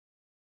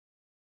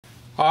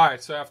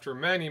Alright, so after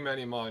many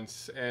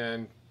months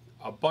and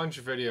a bunch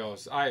of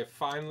videos, I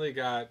finally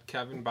got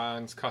Kevin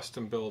Bond's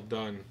custom build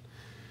done.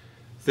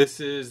 This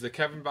is the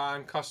Kevin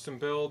Bond custom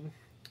build.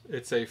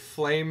 It's a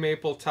flame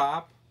maple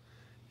top,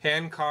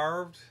 hand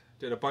carved,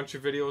 did a bunch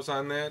of videos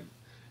on that.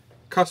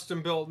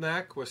 Custom built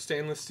neck with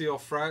stainless steel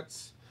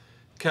frets.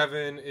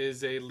 Kevin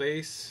is a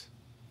lace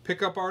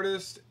pickup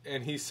artist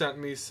and he sent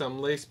me some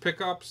lace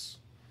pickups,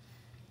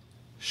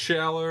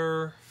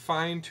 Schaller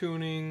fine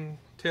tuning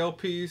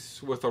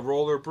tailpiece with a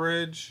roller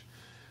bridge,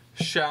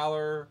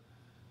 Schaller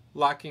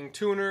locking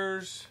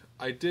tuners.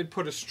 I did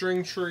put a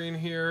string tree in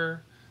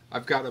here.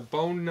 I've got a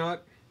bone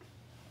nut,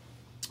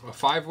 a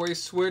 5-way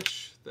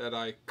switch that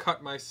I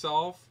cut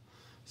myself,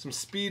 some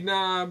speed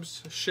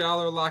knobs,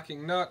 Schaller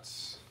locking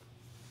nuts,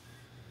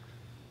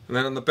 and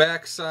then on the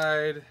back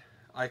side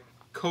I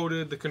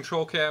coated the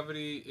control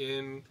cavity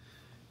in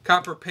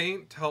copper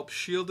paint to help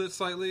shield it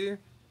slightly.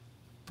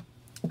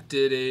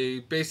 Did a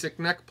basic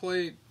neck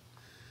plate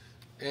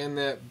and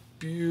that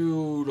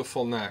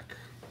beautiful neck.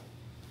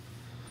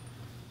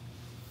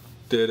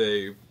 Did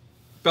a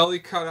belly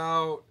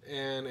cutout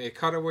and a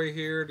cutaway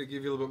here to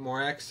give you a little bit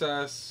more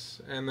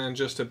access, and then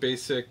just a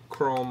basic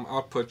chrome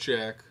output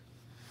jack.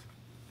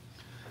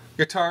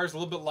 Guitar is a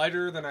little bit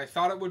lighter than I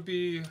thought it would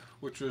be,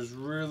 which was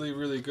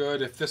really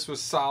good. If this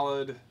was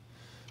solid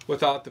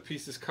without the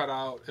pieces cut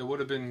out, it would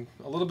have been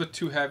a little bit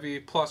too heavy,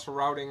 plus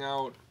routing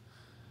out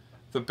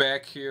the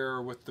back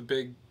here with the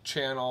big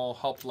channel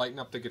helped lighten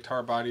up the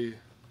guitar body.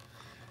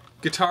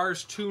 Guitar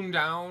is tuned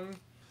down,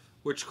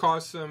 which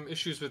caused some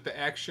issues with the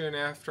action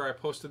after I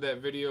posted that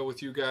video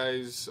with you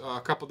guys a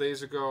couple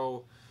days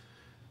ago.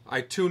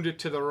 I tuned it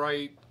to the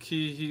right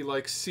key,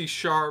 like C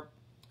sharp,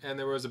 and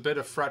there was a bit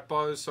of fret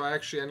buzz, so I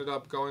actually ended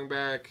up going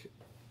back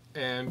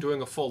and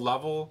doing a full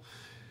level.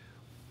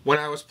 When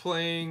I was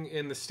playing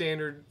in the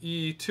standard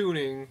E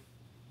tuning,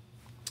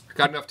 I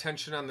got enough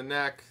tension on the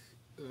neck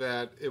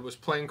that it was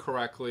playing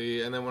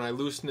correctly, and then when I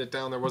loosened it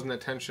down there wasn't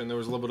that tension, there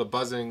was a little bit of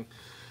buzzing,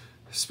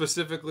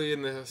 specifically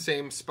in the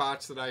same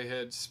spots that I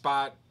had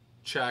spot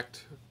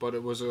checked, but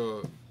it was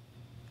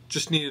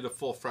just needed a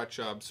full fret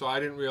job. So I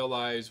didn't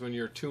realize when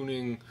you're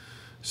tuning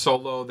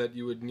solo that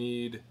you would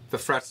need the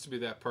frets to be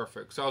that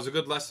perfect. So it was a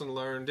good lesson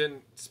learned.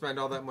 Didn't spend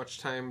all that much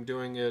time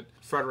doing it.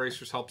 Fret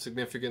erasers helped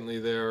significantly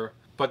there.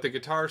 But the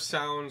guitar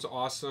sounds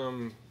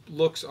awesome,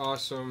 looks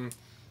awesome.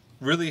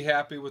 Really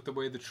happy with the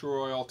way the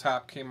tru-oil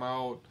top came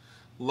out.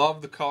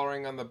 Love the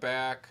coloring on the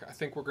back. I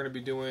think we're going to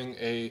be doing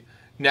a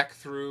neck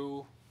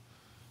through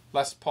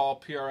Les Paul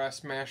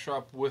PRS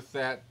mashup with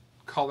that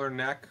color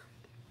neck.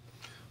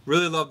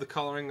 Really love the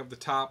coloring of the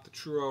top. The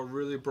tru-oil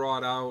really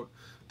brought out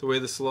the way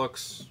this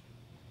looks.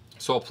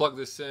 So I'll plug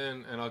this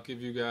in and I'll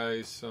give you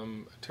guys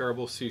some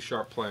terrible C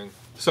sharp playing.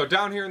 So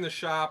down here in the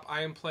shop,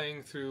 I am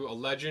playing through a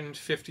Legend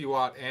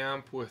 50-watt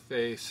amp with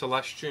a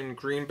Celestion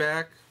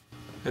greenback.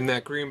 And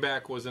that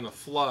greenback was in a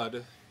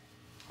flood.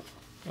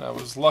 And I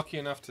was lucky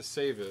enough to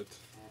save it.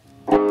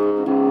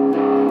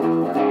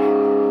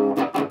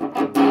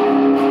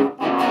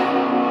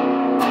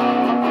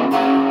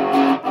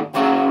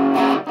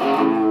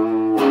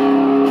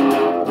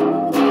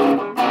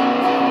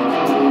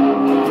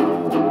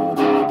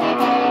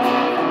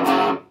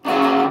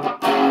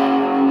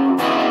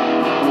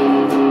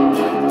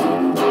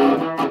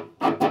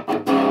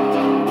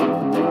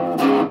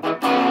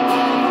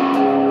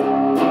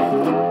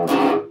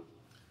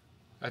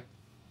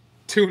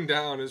 Tuned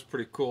down is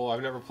pretty cool.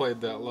 I've never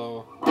played that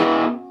low.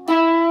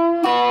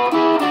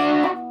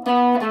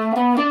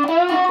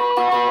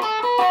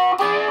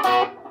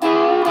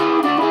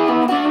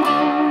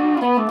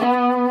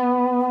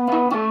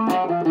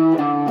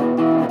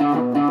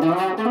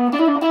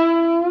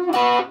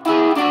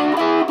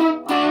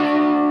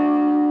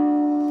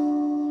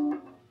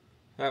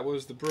 That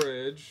was the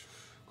bridge.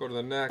 Go to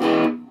the neck.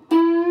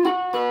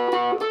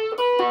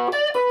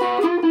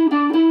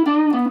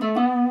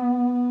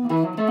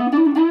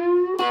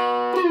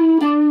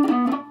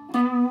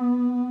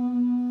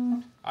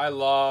 I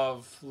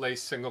love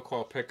lace single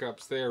coil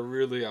pickups. They are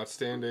really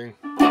outstanding.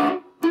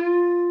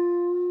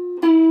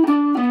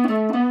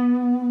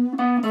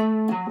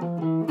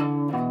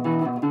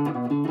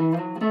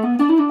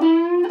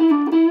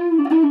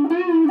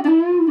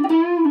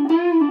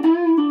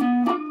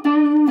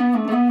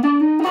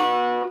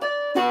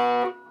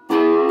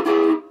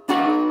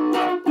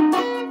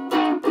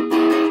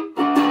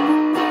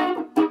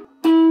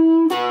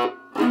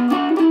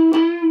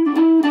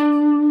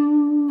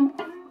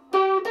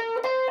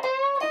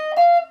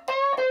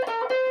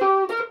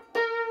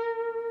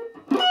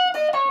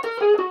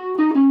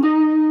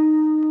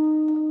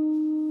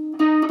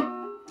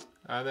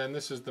 And then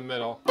this is the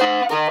middle.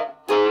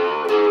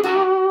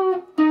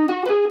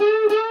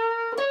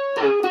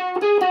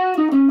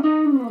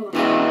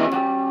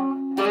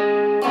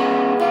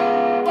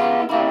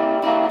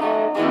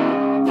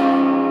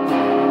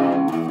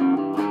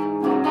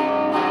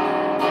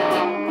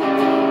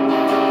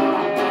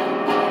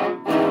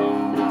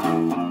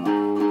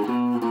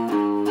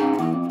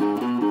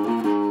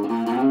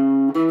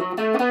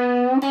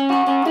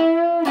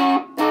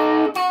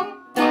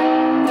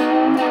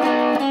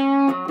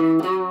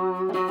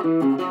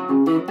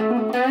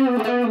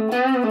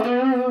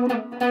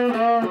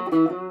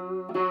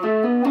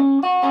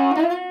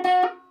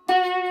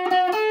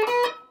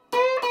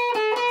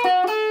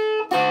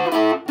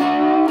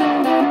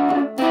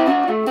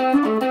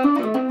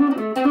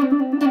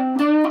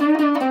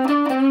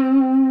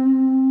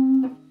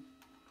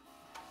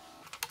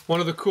 One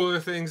of the cooler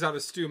things out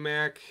of Stu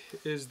Mac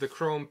is the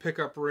chrome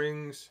pickup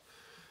rings.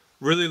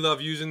 Really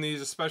love using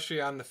these, especially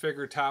on the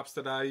figure tops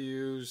that I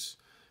use.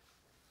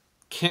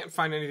 Can't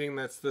find anything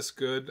that's this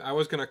good. I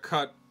was going to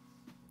cut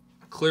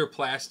clear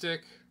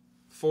plastic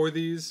for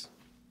these.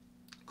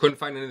 Couldn't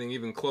find anything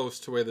even close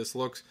to where this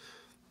looks.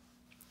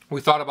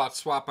 We thought about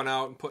swapping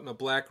out and putting a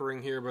black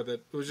ring here, but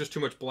it was just too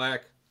much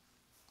black.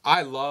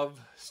 I love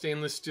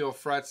stainless steel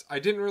frets. I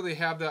didn't really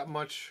have that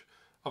much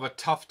of a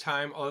tough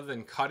time other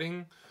than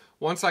cutting.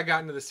 Once I got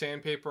into the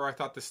sandpaper, I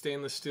thought the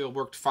stainless steel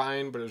worked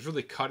fine, but it was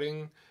really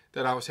cutting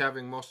that I was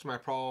having most of my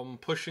problem.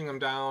 Pushing them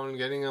down,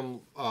 getting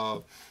them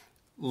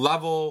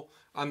level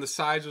on the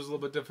sides was a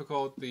little bit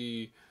difficult.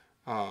 The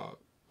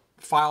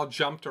file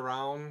jumped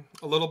around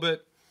a little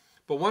bit.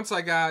 But once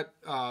I got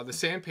the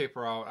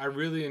sandpaper out, I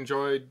really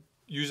enjoyed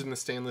using the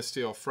stainless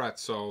steel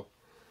frets. So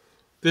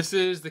this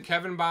is the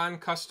Kevin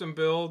Bond custom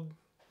build.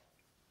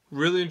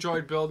 Really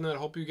enjoyed building it.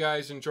 Hope you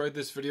guys enjoyed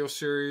this video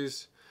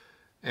series.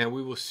 And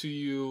we will see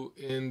you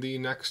in the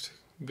next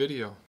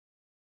video.